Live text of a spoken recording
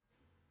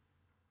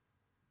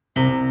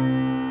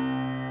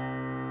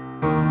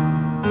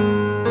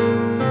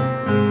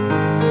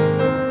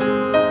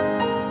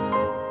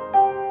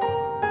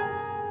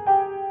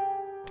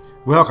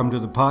Welcome to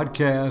the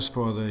podcast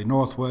for the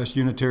Northwest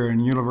Unitarian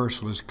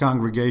Universalist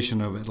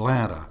Congregation of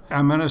Atlanta.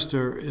 Our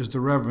minister is the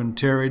Reverend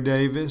Terry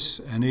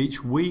Davis, and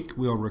each week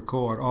we'll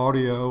record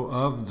audio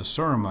of the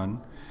sermon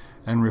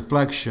and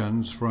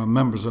reflections from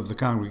members of the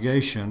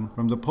congregation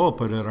from the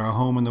pulpit at our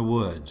home in the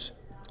woods.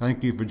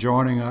 Thank you for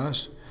joining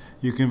us.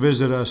 You can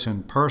visit us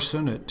in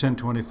person at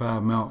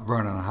 1025 Mount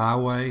Vernon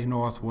Highway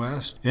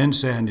Northwest in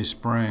Sandy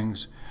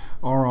Springs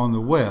or on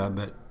the web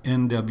at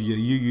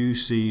NWUUC.org.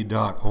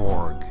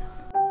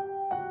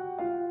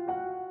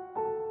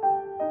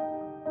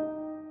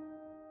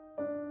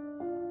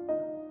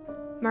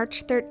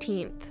 March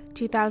 13th,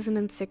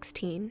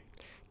 2016.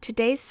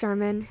 Today's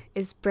sermon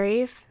is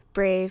Brave,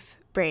 Brave,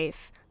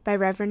 Brave by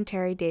Reverend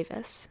Terry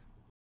Davis.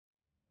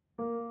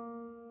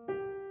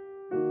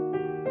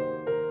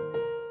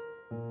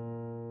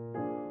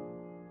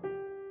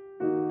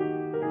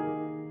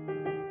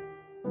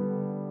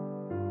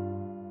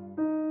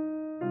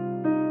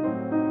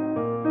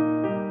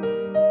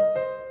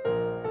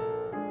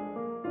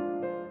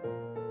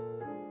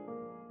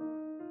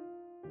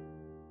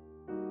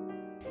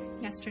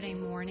 Yesterday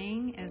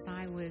morning, as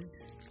I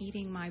was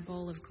eating my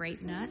bowl of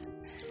grape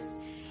nuts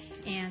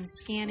and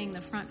scanning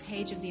the front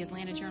page of the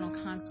Atlanta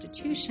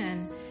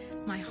Journal-Constitution,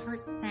 my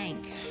heart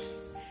sank.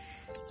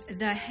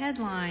 The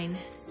headline,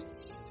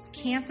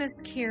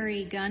 "Campus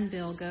Carry Gun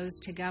Bill Goes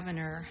to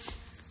Governor,"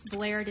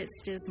 blared its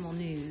dismal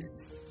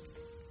news.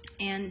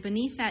 And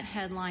beneath that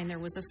headline, there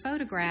was a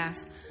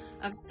photograph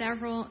of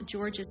several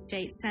Georgia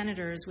state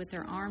senators with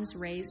their arms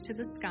raised to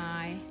the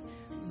sky,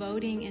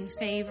 voting in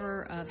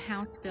favor of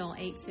House Bill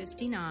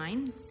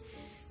 859,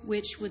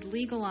 which would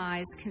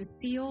legalize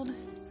concealed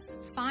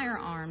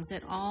firearms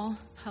at all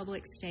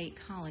public state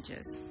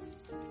colleges.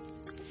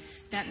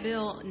 That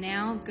bill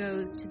now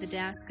goes to the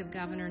desk of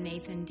Governor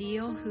Nathan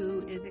Deal,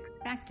 who is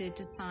expected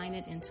to sign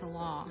it into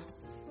law.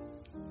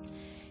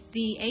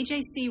 The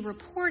AJC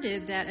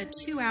reported that a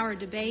 2-hour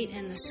debate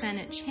in the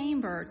Senate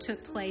chamber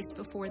took place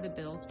before the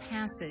bill's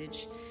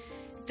passage.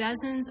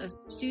 Dozens of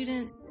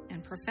students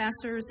and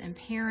professors and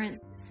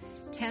parents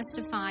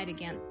testified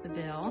against the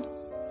bill.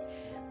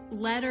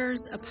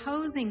 Letters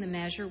opposing the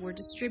measure were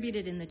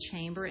distributed in the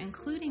chamber,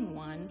 including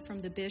one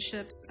from the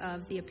bishops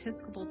of the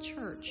Episcopal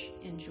Church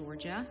in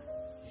Georgia.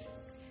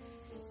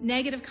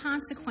 Negative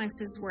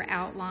consequences were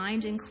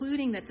outlined,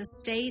 including that the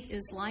state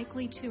is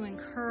likely to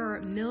incur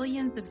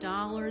millions of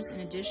dollars in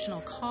additional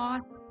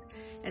costs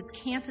as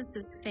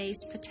campuses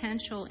face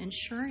potential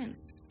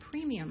insurance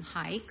premium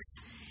hikes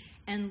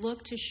and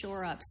look to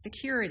shore up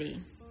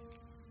security.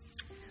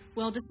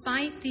 Well,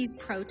 despite these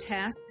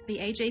protests, the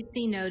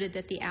AJC noted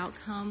that the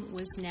outcome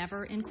was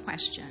never in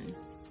question.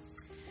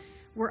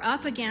 We're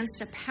up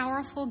against a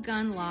powerful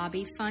gun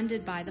lobby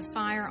funded by the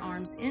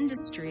firearms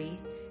industry,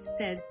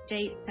 said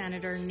State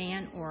Senator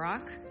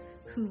NWUUC,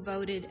 who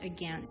voted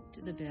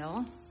against the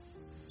bill.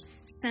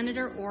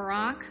 Senator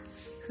NWUUC,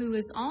 who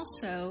is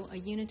also a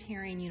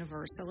Unitarian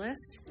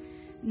Universalist,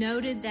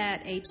 noted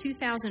that a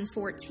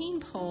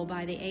 2014 poll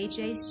by the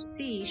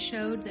AJC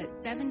showed that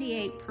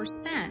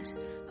 78%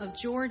 of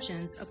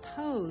Georgians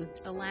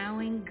opposed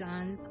allowing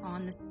guns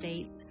on the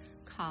state's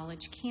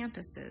college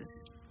campuses.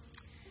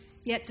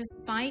 Yet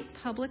despite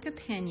public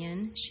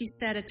opinion, she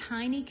said a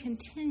tiny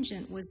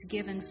contingent was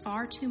given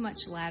far too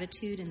much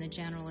latitude in the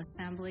General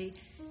Assembly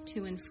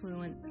to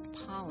influence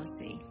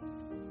policy.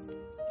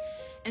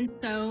 And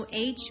so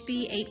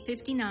HB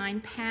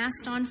 859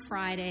 passed on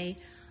Friday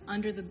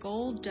under the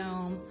gold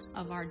dome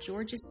of our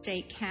Georgia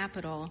State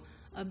Capitol,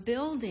 a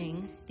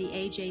building the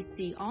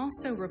AJC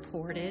also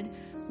reported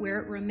where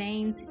it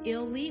remains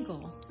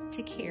illegal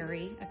to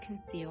carry a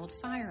concealed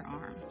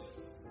firearm.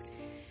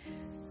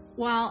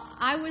 While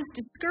I was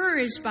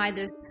discouraged by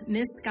this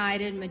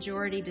misguided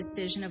majority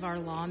decision of our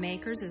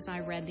lawmakers as I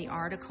read the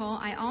article,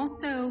 I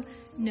also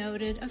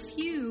noted a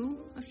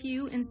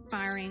few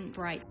inspiring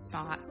bright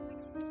spots.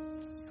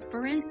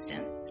 For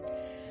instance,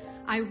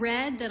 I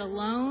read that a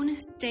lone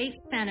state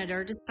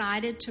senator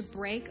decided to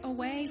break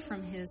away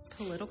from his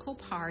political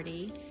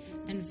party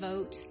and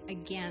vote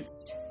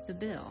against the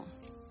bill.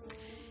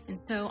 And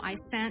so I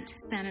sent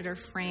Senator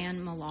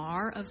Fran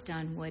Millar of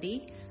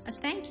Dunwoody a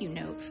thank you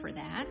note for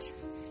that,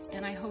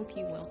 and I hope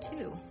you will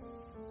too.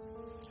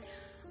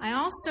 I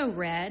also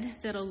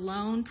read that a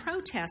lone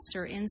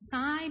protester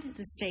inside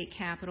the state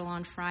capitol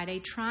on Friday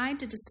tried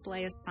to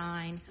display a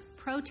sign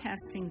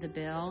protesting the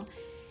bill,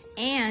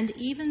 and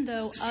even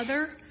though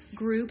other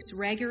groups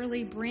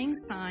regularly bring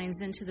signs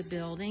into the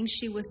building,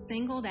 she was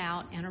singled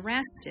out and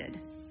arrested.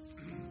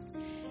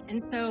 And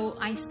so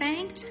I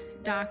thanked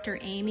Dr.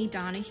 Amy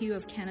Donahue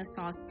of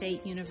Kennesaw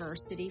State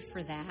University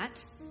for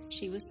that.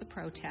 She was the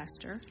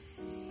protester,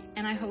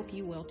 and I hope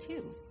you will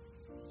too.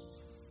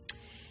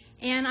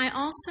 And I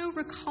also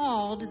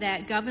recalled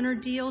that Governor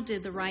Deal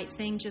did the right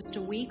thing just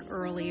a week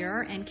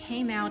earlier and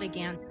came out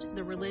against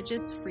the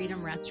Religious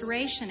Freedom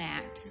Restoration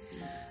Act,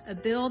 a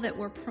bill that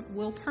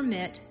will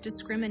permit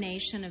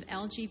discrimination of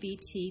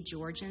LGBT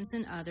Georgians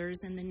and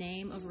others in the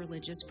name of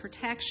religious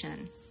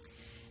protection.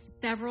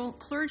 Several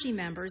clergy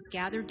members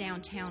gathered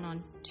downtown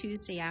on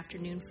Tuesday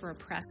afternoon for a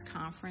press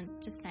conference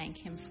to thank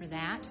him for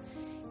that.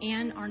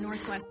 And our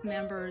Northwest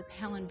members,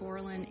 Helen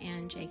Borland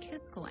and Jay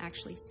Kiskell,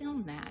 actually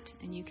filmed that,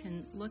 and you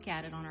can look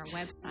at it on our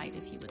website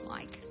if you would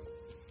like.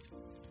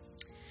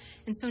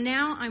 And so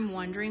now I'm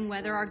wondering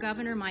whether our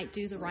governor might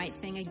do the right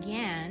thing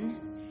again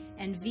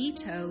and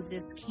veto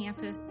this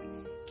campus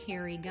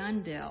carry gun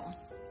bill.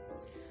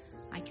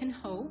 I can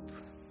hope,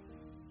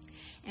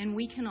 and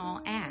we can all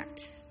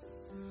act.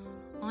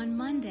 On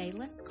Monday,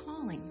 let's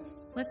call him.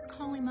 Let's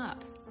call him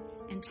up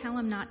and tell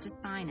him not to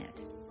sign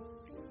it.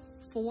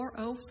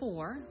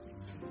 404,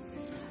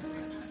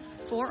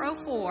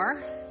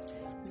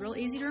 this is real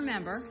easy to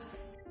remember,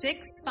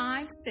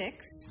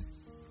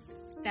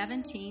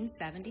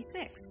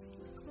 656-1776.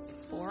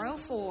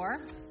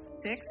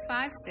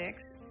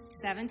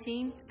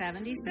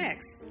 404-656-1776.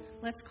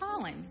 Let's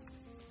call him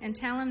and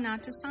tell him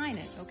not to sign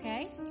it,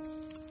 okay?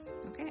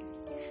 Okay.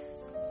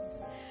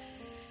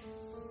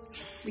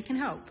 We can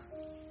hope.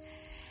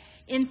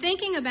 In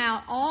thinking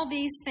about all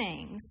these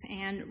things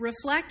and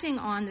reflecting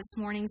on this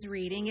morning's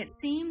reading, it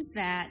seems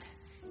that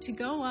to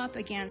go up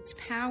against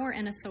power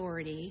and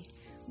authority,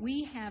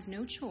 we have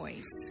no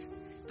choice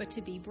but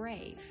to be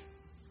brave.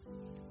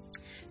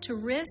 To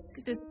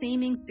risk the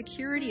seeming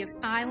security of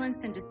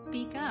silence and to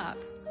speak up,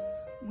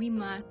 we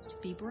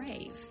must be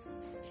brave.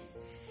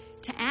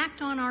 To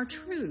act on our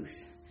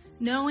truth,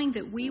 knowing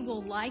that we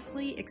will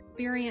likely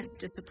experience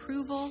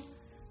disapproval,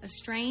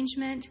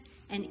 estrangement,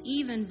 and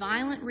even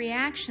violent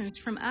reactions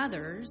from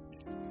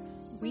others,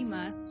 we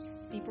must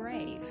be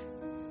brave.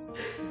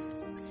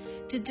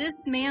 To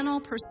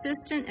dismantle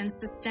persistent and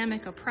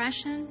systemic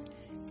oppression,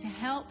 to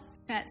help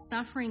set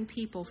suffering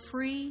people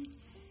free,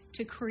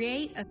 to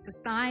create a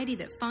society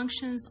that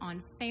functions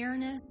on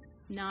fairness,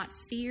 not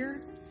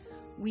fear,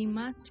 we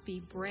must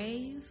be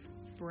brave,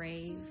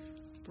 brave,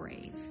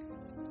 brave.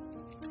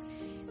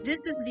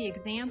 This is the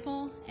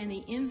example and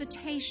the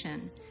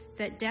invitation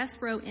that death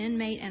row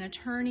inmate and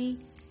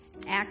attorney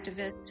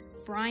activist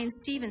Brian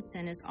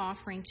Stevenson is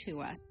offering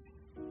to us.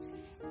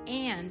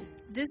 And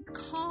this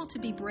call to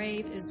be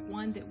brave is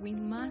one that we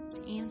must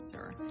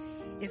answer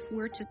if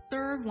we're to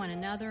serve one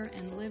another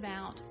and live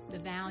out the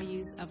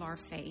values of our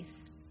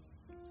faith.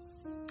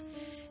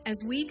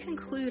 As we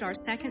conclude our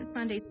second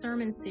Sunday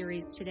sermon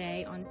series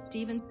today on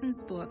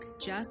Stevenson's book,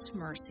 Just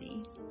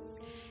Mercy,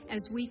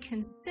 as we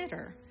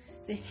consider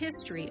the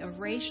history of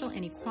racial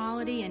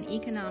inequality and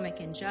economic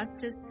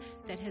injustice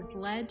that has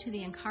led to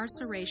the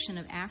incarceration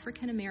of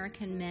African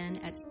American men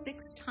at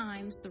 6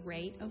 times the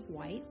rate of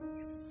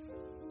whites,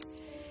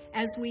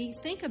 as we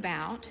think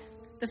about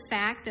the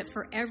fact that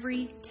for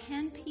every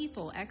 10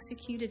 people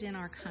executed in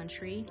our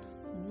country,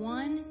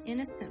 1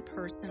 innocent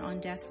person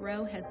on death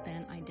row has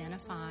been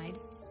identified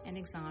and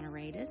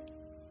exonerated,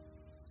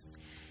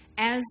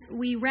 as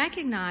we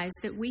recognize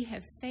that we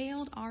have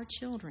failed our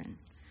children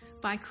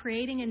by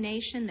creating a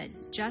nation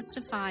that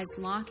justifies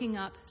locking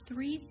up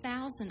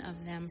 3,000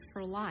 of them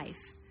for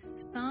life,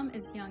 some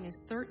as young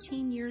as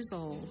 13 years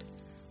old,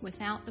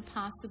 without the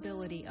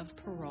possibility of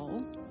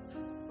parole.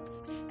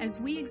 As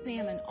we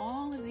examine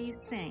all of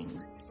these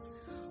things,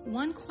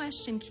 one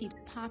question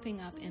keeps popping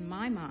up in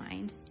my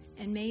mind,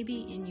 and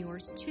maybe in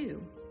yours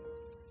too,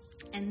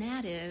 and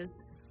that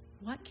is,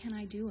 what can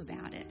I do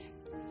about it?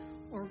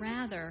 Or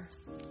rather,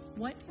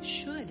 what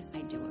should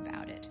I do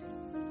about it?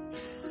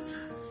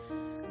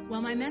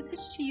 Well, my message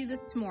to you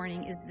this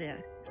morning is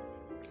this.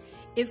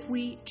 If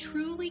we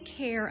truly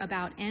care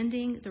about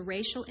ending the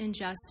racial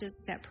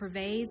injustice that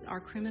pervades our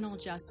criminal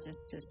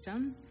justice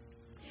system,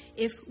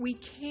 if we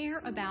care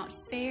about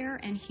fair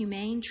and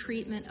humane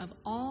treatment of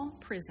all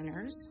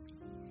prisoners,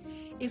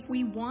 if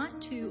we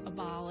want to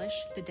abolish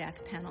the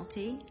death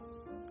penalty,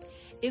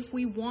 if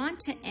we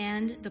want to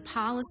end the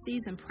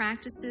policies and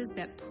practices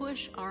that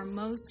push our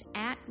most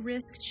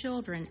at-risk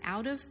children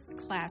out of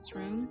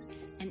classrooms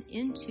and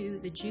into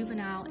the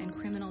juvenile and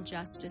criminal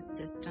justice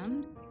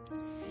systems,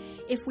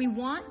 if we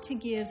want to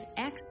give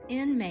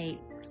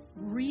ex-inmates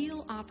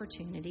real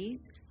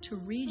opportunities to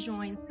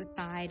rejoin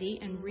society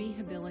and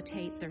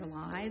rehabilitate their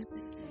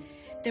lives,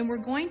 then we're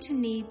going to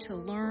need to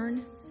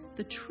learn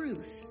the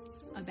truth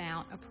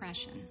about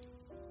oppression.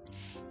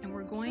 And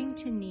we're going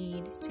to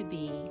need to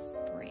be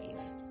brave.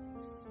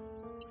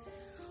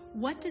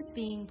 What does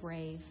being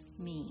brave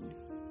mean?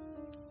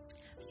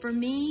 For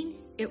me,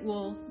 it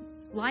will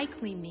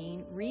likely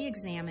mean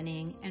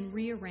re-examining and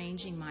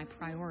rearranging my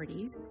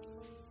priorities.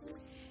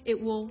 It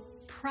will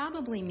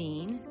probably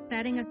mean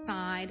setting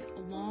aside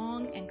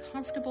long and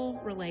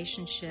comfortable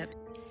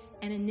relationships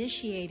and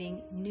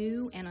initiating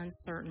new and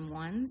uncertain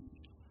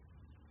ones.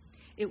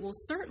 It will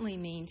certainly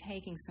mean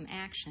taking some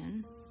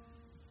action,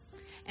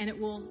 and it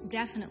will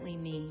definitely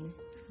mean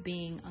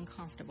being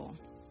uncomfortable.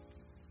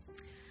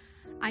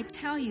 I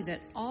tell you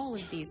that all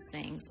of those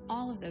things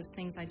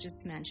I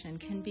just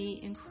mentioned, can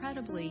be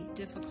incredibly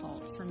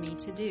difficult for me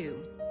to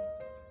do.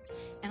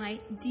 And I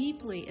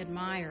deeply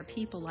admire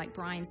people like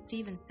Brian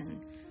Stevenson,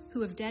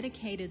 who have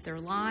dedicated their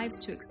lives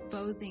to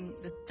exposing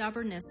the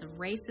stubbornness of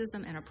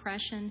racism and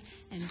oppression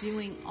and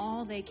doing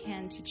all they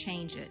can to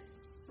change it.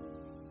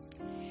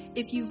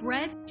 If you've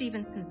read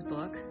Stevenson's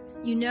book,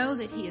 you know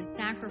that he has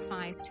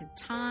sacrificed his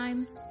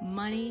time,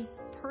 money,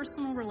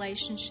 personal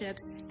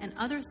relationships, and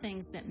other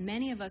things that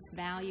many of us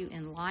value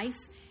in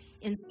life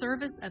in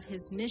service of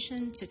his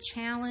mission to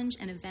challenge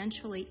and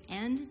eventually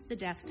end the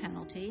death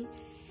penalty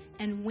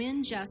and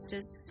win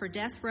justice for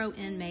death row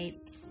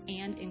inmates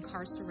and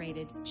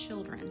incarcerated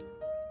children.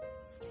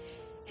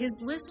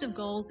 His list of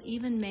goals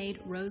even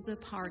made Rosa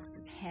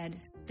Parks' head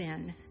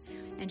spin,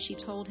 and she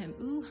told him,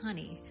 "Ooh,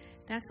 honey,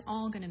 that's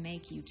all going to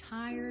make you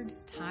tired,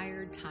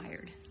 tired,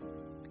 tired."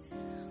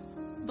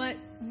 But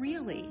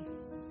really,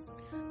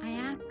 I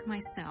ask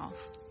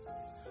myself,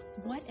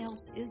 what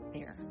else is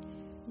there?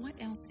 What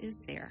else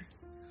is there?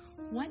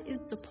 What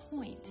is the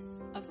point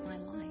of my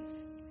life?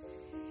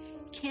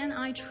 Can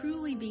I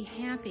truly be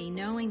happy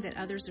knowing that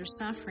others are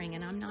suffering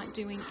and I'm not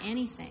doing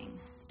anything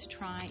to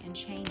try and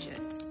change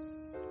it?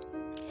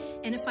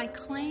 And if I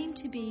claim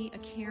to be a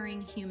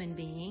caring human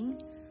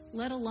being,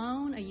 let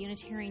alone a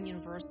Unitarian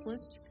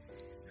Universalist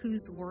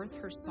who's worth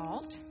her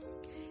salt,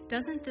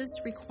 doesn't this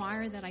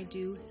require that I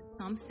do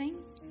something?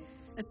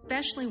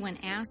 Especially when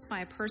asked by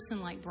a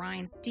person like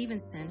Brian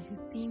Stevenson, who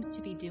seems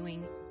to be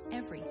doing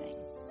everything.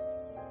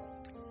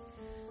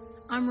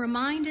 I'm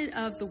reminded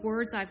of the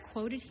words I've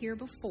quoted here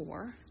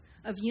before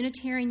of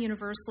Unitarian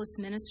Universalist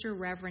minister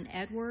Reverend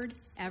Edward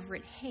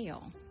Everett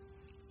Hale.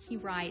 He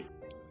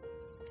writes,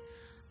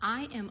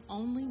 "I am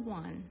only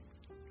one,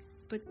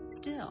 but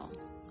still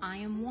I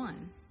am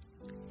one.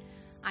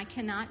 I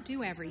cannot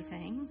do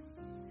everything,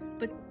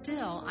 but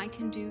still I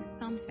can do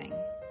something.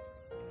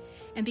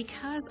 And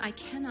because I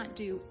cannot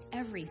do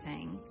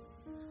everything,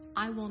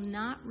 I will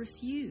not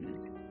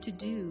refuse to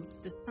do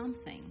the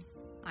something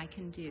I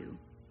can do."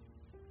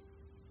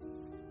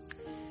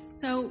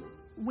 So,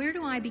 where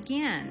do I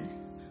begin?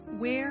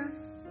 Where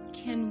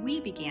can we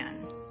begin?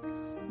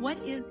 What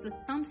is the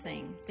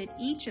something that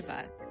each of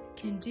us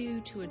can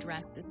do to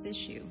address this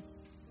issue?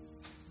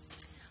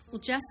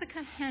 Well,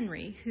 Jessica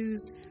Henry,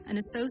 who's an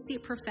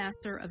associate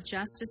professor of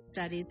justice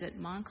studies at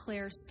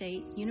Montclair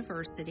State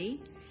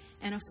University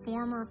and a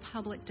former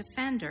public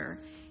defender,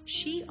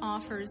 she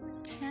offers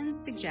 10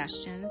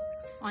 suggestions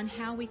on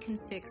how we can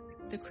fix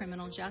the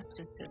criminal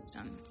justice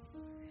system.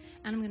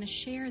 And I'm going to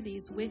share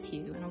these with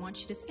you, and I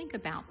want you to think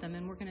about them,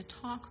 and we're going to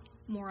talk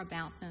more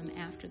about them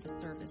after the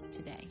service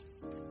today.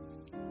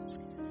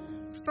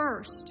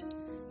 First,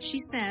 she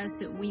says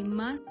that we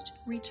must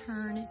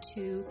return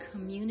to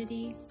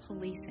community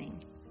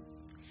policing.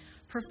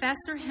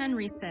 Professor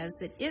Henry says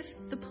that if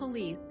the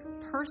police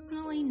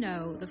personally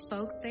know the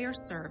folks they are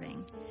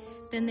serving,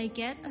 then they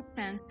get a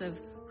sense of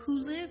who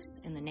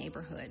lives in the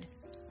neighborhood,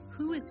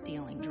 who is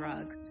dealing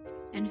drugs,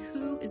 and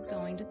who is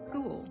going to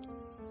school.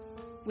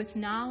 With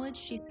knowledge,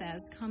 she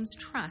says, comes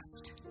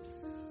trust.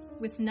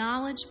 With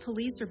knowledge,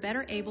 police are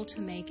better able to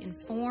make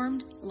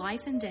informed,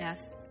 life and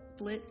death,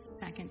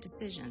 split-second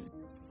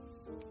decisions.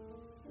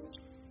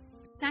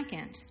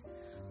 Second,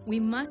 we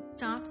must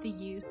stop the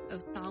use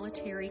of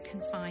solitary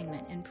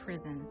confinement in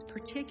prisons,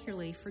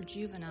 particularly for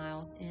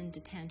juveniles in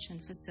detention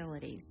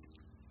facilities.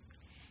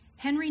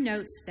 Henry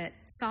notes that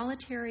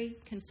solitary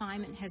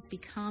confinement has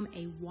become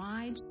a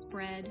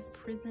widespread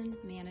prison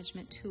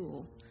management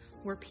tool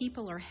where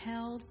people are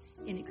held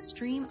in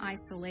extreme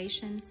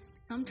isolation,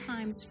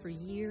 sometimes for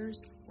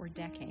years or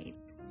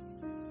decades.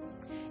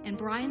 And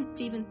Brian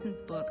Stevenson's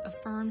book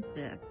affirms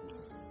this.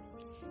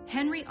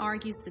 Henry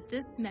argues that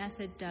this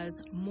method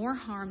does more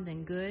harm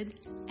than good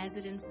as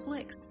it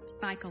inflicts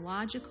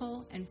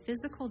psychological and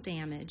physical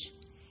damage.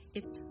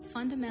 It's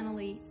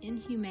fundamentally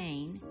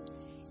inhumane,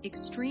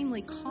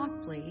 extremely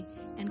costly,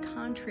 and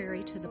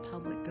contrary to the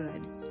public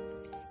good.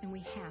 And we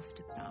have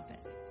to stop it.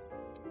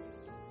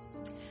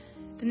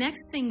 The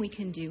next thing we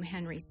can do,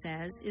 Henry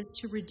says, is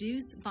to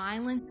reduce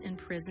violence in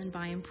prison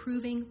by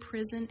improving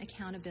prison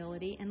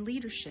accountability and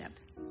leadership.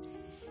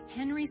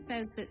 Henry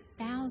says that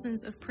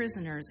thousands of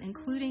prisoners,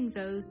 including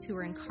those who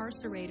are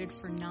incarcerated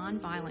for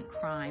nonviolent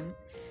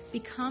crimes,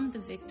 become the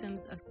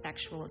victims of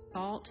sexual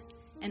assault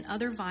and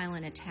other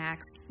violent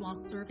attacks while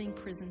serving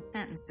prison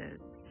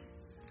sentences.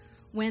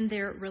 When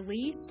they're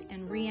released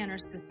and re-enter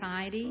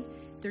society,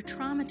 they're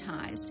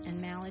traumatized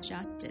and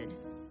maladjusted.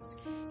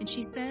 And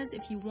she says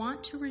if you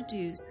want to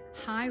reduce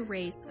high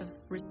rates of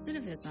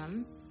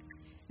recidivism,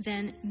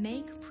 then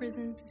make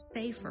prisons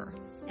safer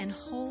and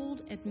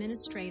hold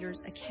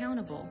administrators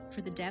accountable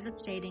for the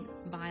devastating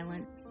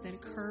violence that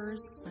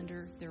occurs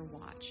under their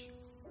watch.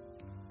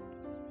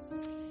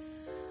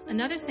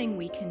 Another thing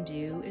we can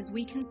do is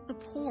we can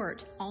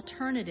support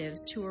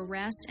alternatives to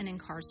arrest and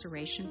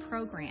incarceration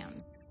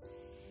programs.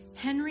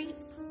 Henry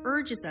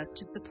urges us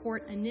to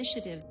support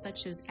initiatives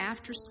such as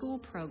after-school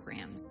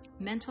programs,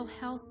 mental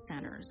health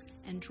centers,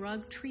 and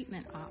drug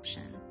treatment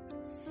options.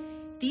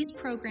 These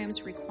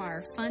programs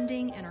require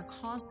funding and are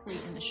costly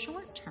in the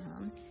short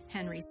term,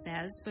 Henry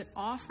says, but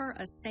offer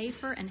a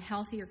safer and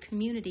healthier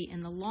community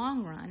in the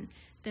long run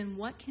than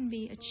what can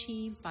be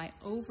achieved by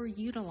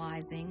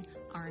overutilizing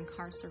our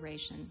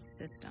incarceration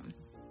system.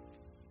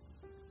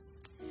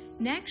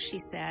 Next, she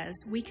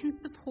says, we can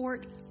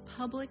support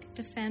public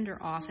defender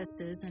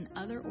offices and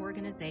other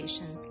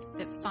organizations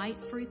that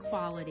fight for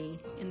equality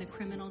in the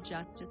criminal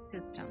justice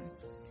system.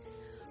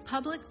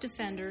 Public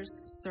defenders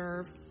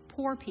serve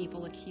poor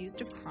people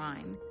accused of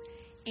crimes,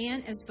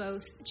 and as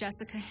both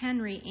Jessica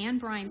Henry and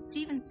Brian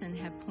Stevenson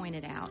have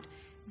pointed out,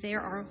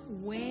 there are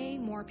way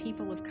more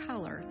people of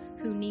color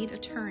who need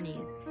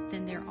attorneys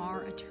than there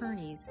are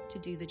attorneys to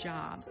do the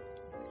job.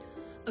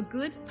 A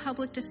good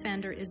public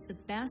defender is the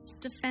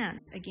best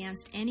defense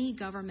against any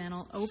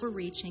governmental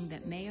overreaching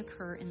that may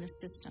occur in the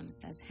system,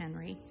 says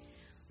Henry.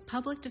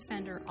 Public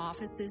defender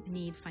offices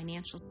need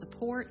financial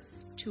support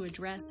to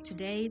address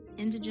today's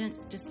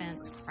indigent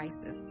defense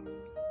crisis.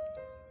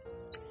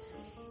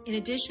 In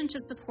addition to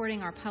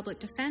supporting our public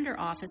defender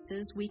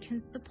offices, we can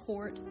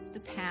support the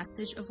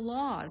passage of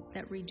laws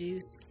that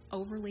reduce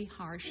overly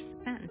harsh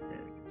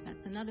sentences.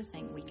 That's another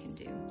thing we can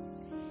do.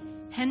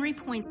 Henry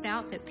points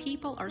out that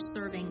people are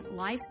serving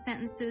life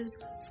sentences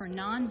for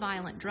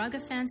nonviolent drug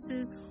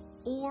offenses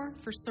or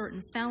for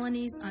certain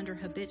felonies under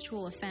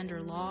habitual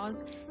offender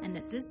laws, and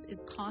that this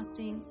is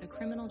costing the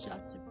criminal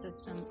justice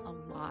system a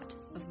lot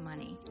of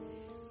money.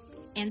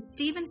 And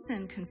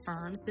Stevenson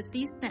confirms that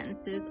these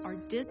sentences are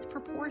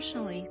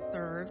disproportionately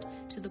served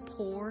to the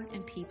poor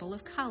and people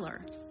of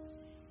color.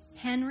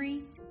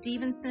 Henry,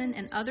 Stevenson,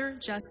 and other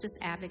justice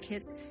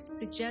advocates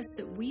suggest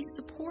that we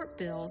support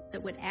bills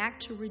that would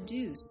act to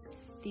reduce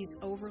these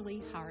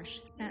overly harsh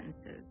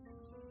sentences.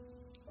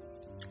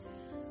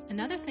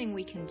 Another thing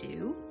we can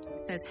do,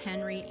 says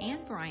Henry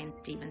and Brian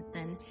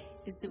Stevenson,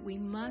 is that we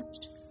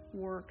must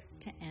work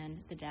to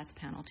end the death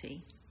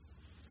penalty.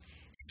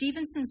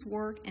 Stevenson's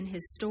work and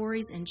his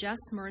stories in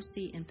Just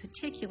Mercy in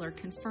particular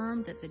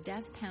confirm that the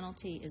death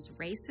penalty is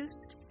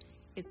racist,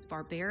 it's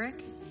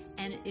barbaric,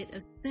 and it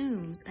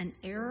assumes an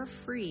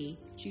error-free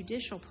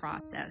judicial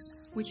process,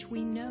 which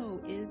we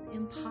know is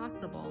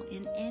impossible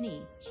in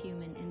any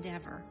human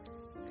endeavor.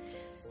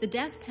 The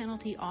death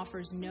penalty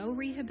offers no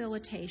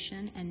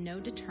rehabilitation and no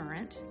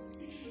deterrent,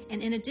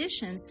 and in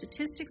addition,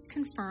 statistics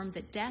confirm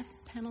that death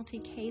penalty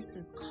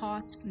cases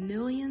cost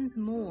millions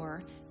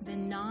more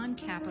than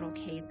non-capital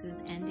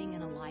cases ending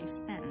in a life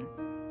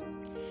sentence.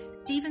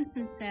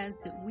 Stevenson says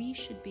that we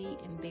should be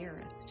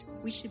embarrassed.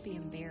 We should be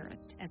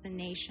embarrassed as a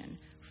nation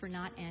for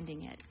not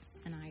ending it,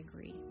 and I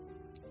agree.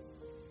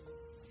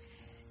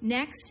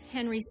 Next,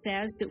 Henry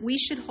says that we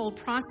should hold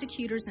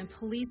prosecutors and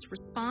police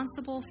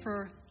responsible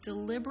for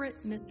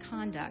deliberate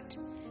misconduct.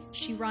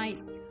 She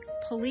writes,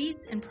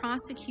 police and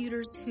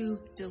prosecutors who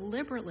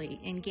deliberately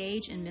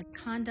engage in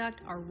misconduct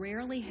are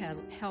rarely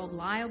held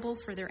liable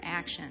for their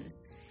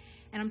actions.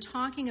 And I'm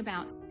talking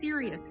about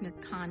serious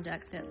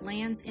misconduct that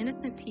lands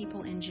innocent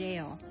people in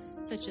jail,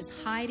 such as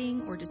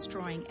hiding or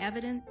destroying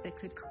evidence that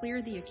could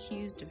clear the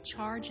accused of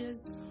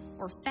charges,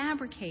 or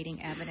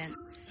fabricating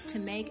evidence to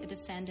make a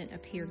defendant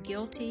appear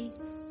guilty,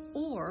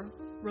 or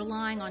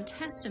relying on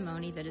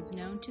testimony that is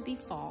known to be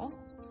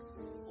false,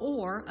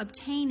 or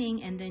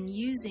obtaining and then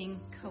using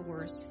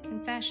coerced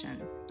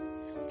confessions.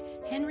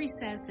 Henry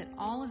says that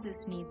all of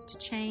this needs to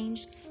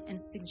change and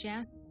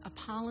suggests a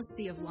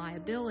policy of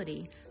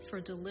liability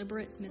for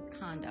deliberate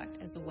misconduct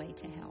as a way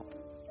to help.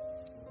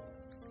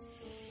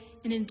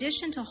 In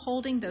addition to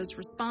holding those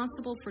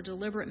responsible for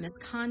deliberate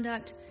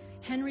misconduct,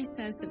 Henry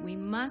says that we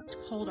must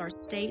hold our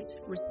states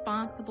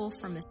responsible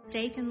for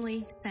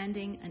mistakenly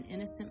sending an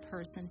innocent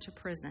person to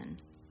prison.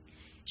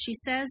 She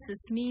says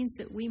this means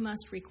that we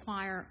must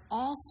require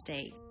all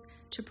states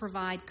to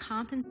provide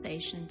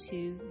compensation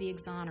to the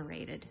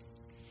exonerated.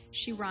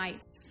 She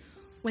writes,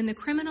 when the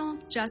criminal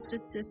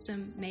justice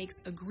system makes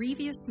a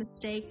grievous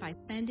mistake by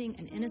sending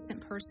an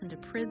innocent person to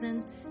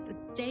prison, the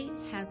state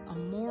has a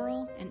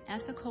moral and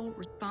ethical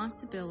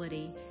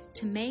responsibility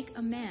to make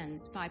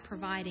amends by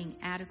providing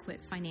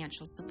adequate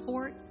financial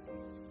support,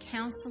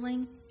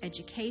 counseling,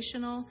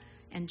 educational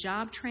and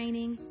job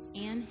training,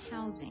 and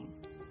housing.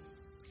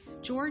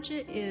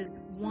 Georgia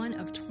is one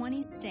of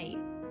 20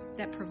 states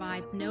that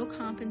provides no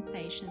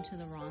compensation to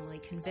the wrongly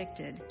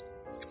convicted.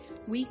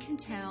 We can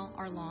tell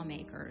our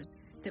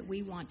lawmakers that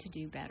we want to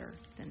do better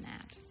than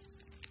that.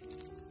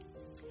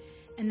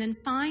 And then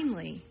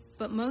finally,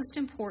 but most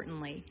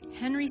importantly,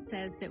 Henry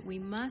says that we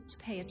must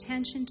pay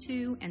attention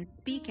to and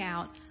speak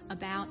out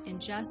about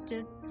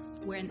injustice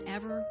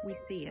whenever we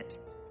see it.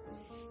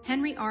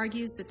 Henry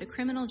argues that the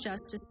criminal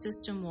justice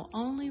system will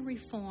only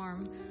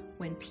reform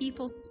when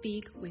people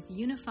speak with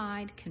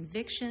unified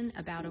conviction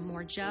about a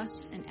more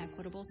just and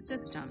equitable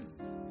system.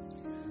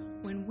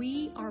 When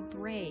we are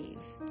brave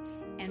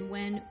and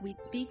when we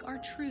speak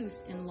our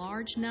truth in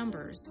large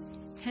numbers,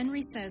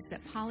 Henry says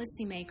that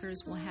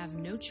policymakers will have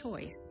no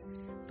choice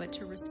but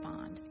to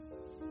respond.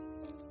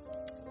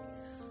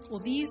 Well,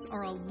 these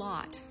are a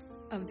lot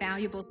of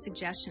valuable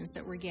suggestions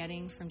that we're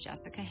getting from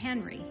Jessica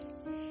Henry.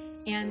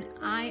 And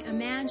I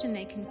imagine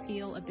they can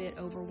feel a bit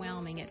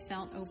overwhelming. It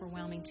felt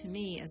overwhelming to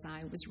me as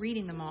I was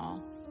reading them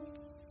all.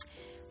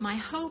 My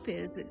hope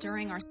is that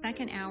during our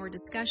second hour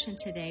discussion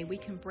today, we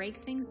can break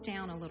things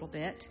down a little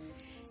bit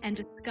and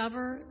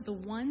discover the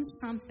one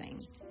something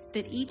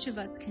that each of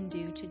us can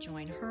do to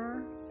join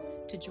her,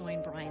 to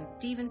join Brian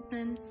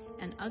Stevenson,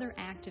 and other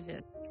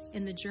activists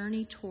in the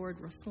journey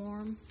toward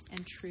reform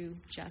and true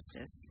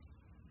justice.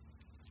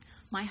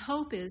 My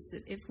hope is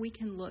that if we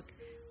can look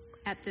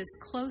at this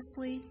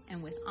closely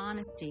and with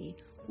honesty,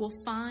 we'll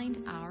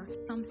find our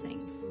something.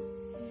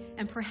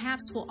 And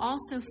perhaps we'll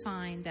also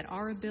find that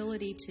our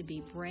ability to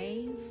be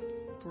brave,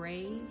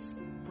 brave,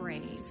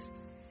 brave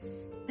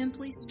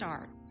simply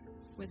starts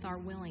with our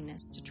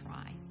willingness to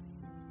try.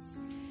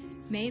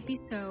 May it be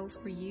so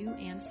for you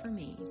and for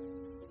me.